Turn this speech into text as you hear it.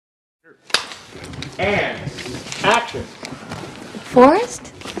And action.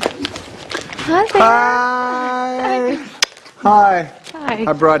 Forrest? Hi there. Hi. Hi. Hi.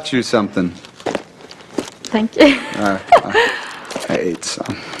 I brought you something. Thank you. I ate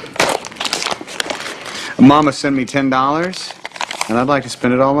some. Mama sent me $10, and I'd like to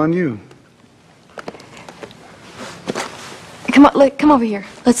spend it all on you. Come on, look, come over here.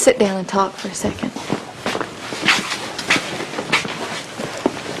 Let's sit down and talk for a second.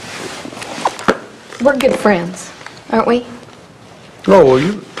 We're good friends, aren't we? Oh, well,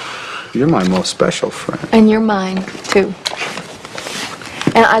 you're my most special friend. And you're mine, too.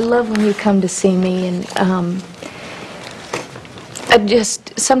 And I love when you come to see me, and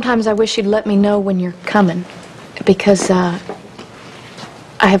sometimes I wish you'd let me know when you're coming, because I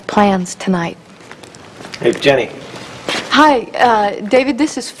have plans tonight. Hey, Jenny. Hi, David,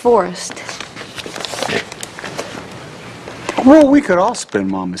 this is Forrest. Well, we could all spend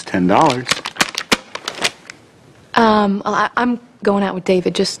Mama's $10. Well, I'm going out with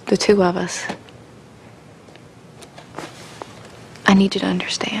David, just the two of us. I need you to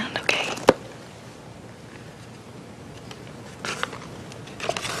understand, okay?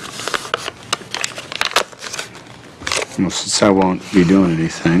 Well, since I won't be doing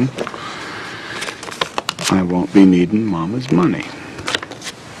anything, I won't be needing Mama's money.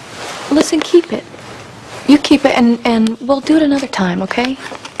 Listen, keep it. You keep it, and we'll do it another time, okay?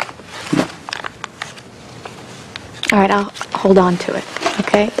 All right, I'll hold on to it,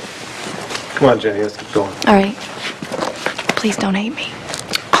 okay? Come on, Jenny, let's keep going. All right. Please don't hate me.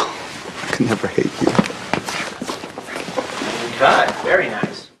 I can never hate you. Cut. Very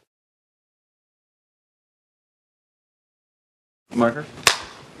nice. Marker?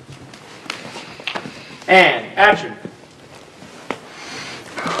 And action.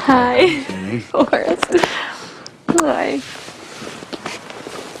 Hi, Forrest. Hi.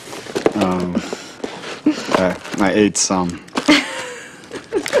 I ate some.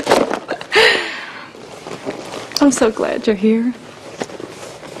 I'm so glad you're here.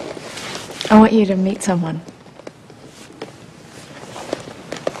 I want you to meet someone.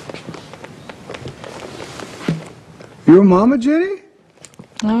 Your Mama, Jenny?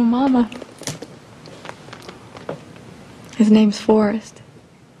 Oh, Mama. His name's Forrest.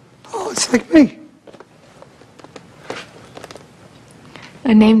 Oh, it's like me.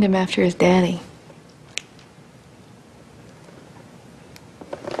 I named him after his daddy.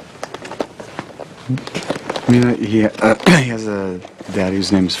 I mean, he has a daddy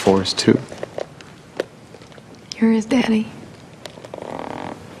whose name's Forrest, too. You're his daddy.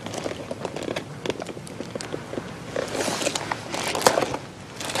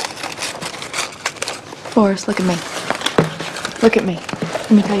 Forrest, look at me. Look at me.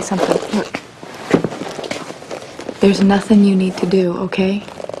 Let me tell you something. Look. There's nothing you need to do, okay?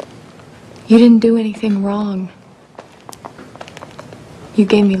 You didn't do anything wrong. You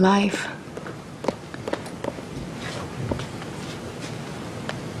gave me life.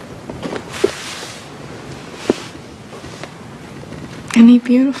 Isn't he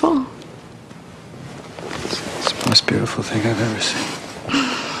beautiful? It's the most beautiful thing I've ever seen.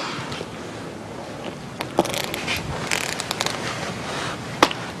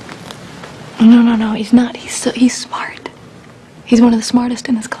 No, he's not. He's smart. He's one of the smartest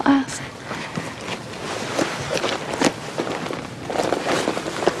in his class.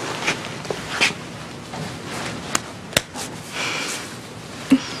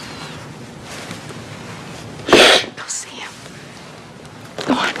 Go see him.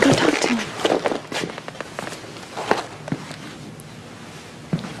 Go on, go talk to him.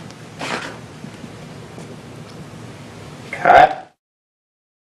 Cut.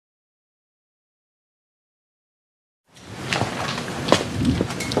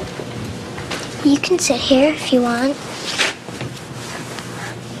 You can sit here if you want.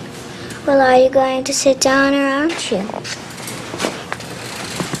 Well, are you going to sit down or aren't you?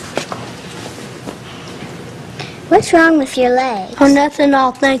 What's wrong with your legs? Oh, nothing at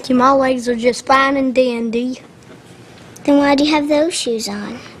all, thank you. My legs are just fine and dandy. Then why do you have those shoes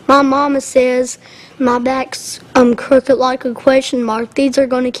on? My mama says my back's crooked like a question mark. These are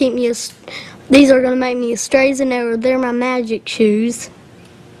going to keep me these are going to make me as straight as an arrow. They're my magic shoes.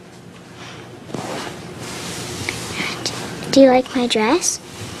 Do you like my dress?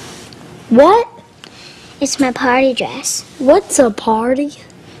 What? It's my party dress. What's a party?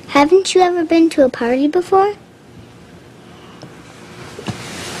 Haven't you ever been to a party before?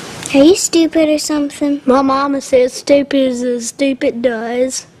 Are you stupid or something? My mama says stupid as stupid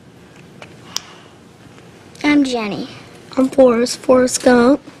does. I'm Jenny. I'm Forrest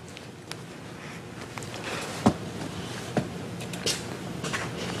Gump.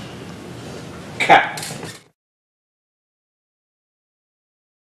 Cut.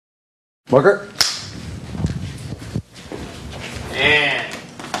 Marker? And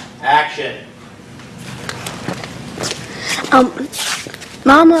action.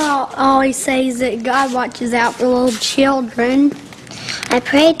 Mama always says that God watches out for little children. I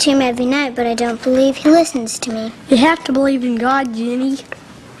pray to him every night, but I don't believe he listens to me. You have to believe in God, Jenny.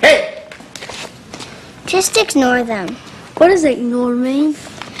 Hey! Just ignore them. What does ignore mean?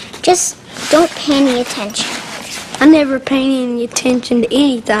 Just don't pay any attention. I never pay any attention to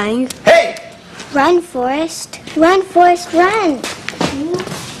anything. Hey! Run, Forrest. Run, Forrest, run.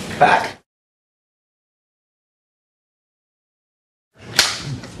 Cut.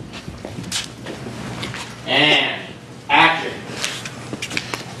 And action.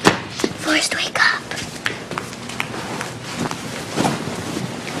 Forrest, wake up.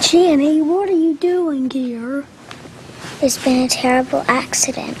 Jenny, what are you doing here? There's been a terrible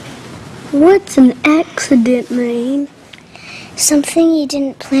accident. What's an accident mean? Something you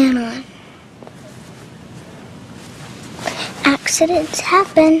didn't plan on. Accidents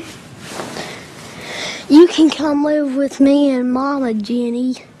happen. You can come live with me and Mama,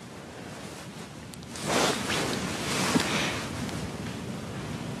 Jenny.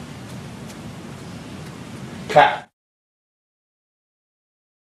 Cut.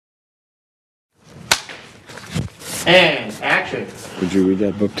 And action. Would you read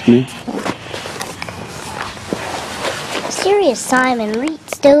that book to me? Serious Simon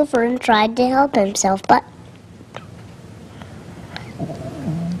reached over and tried to help himself, but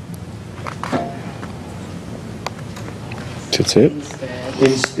That's it?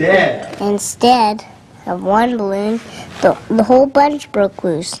 instead of one balloon, the whole bunch broke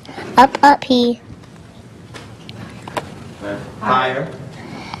loose. Up he Higher.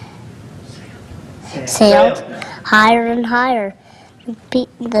 sailed higher and higher.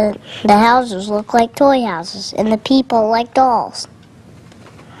 The houses looked like toy houses, and the people like dolls.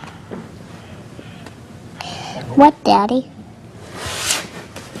 What, Daddy?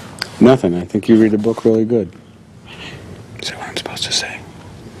 Nothing. I think you read the book really good. Is that what I'm supposed to say?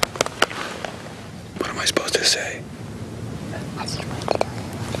 What am I supposed to say?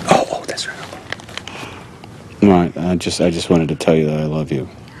 Oh, that's right. No, I just wanted to tell you that I love you.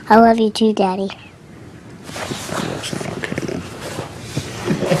 I love you too, Daddy. Okay, then.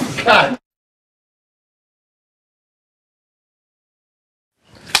 Cut.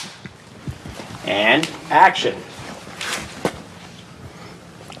 And action.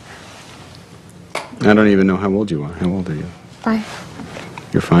 I don't even know how old you are. How old are you? 5.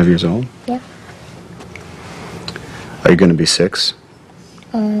 You're 5 years old? Yeah. Are you going to be 6?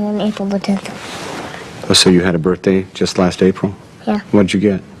 April the 10th. Oh, so you had a birthday just last April? Yeah. What'd you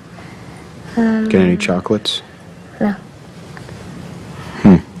get? Get any chocolates? No.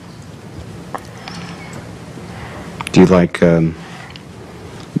 Do you like, do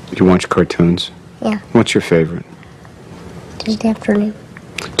you watch cartoons? Yeah. What's your favorite? Tuesday afternoon.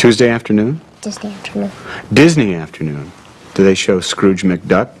 Tuesday afternoon? Tuesday afternoon. Disney afternoon. Do they show Scrooge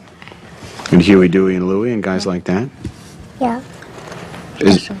McDuck and Huey, Dewey, and Louie and guys like that? Yeah.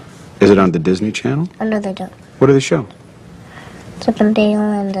 Is it on the Disney Channel? I know they don't. What do they show? Chip and Dale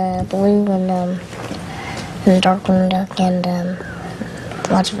and Blue and Darkwing Duck and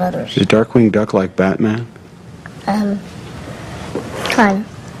lots of others. Is Darkwing Duck like Batman? Kind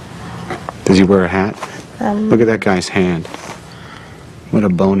Does he wear a hat? of. Look at that guy's hand. What a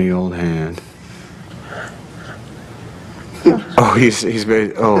bony old hand. Oh, he's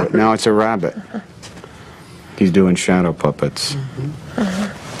very, oh, now it's a rabbit. He's doing shadow puppets.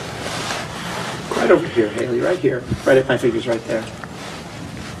 Right over here, Haley. Right here. Right at my fingers right there.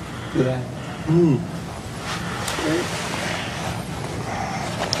 Look at that. Look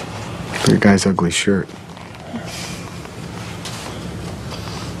at the guy's ugly shirt.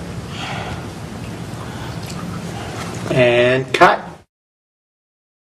 And cut.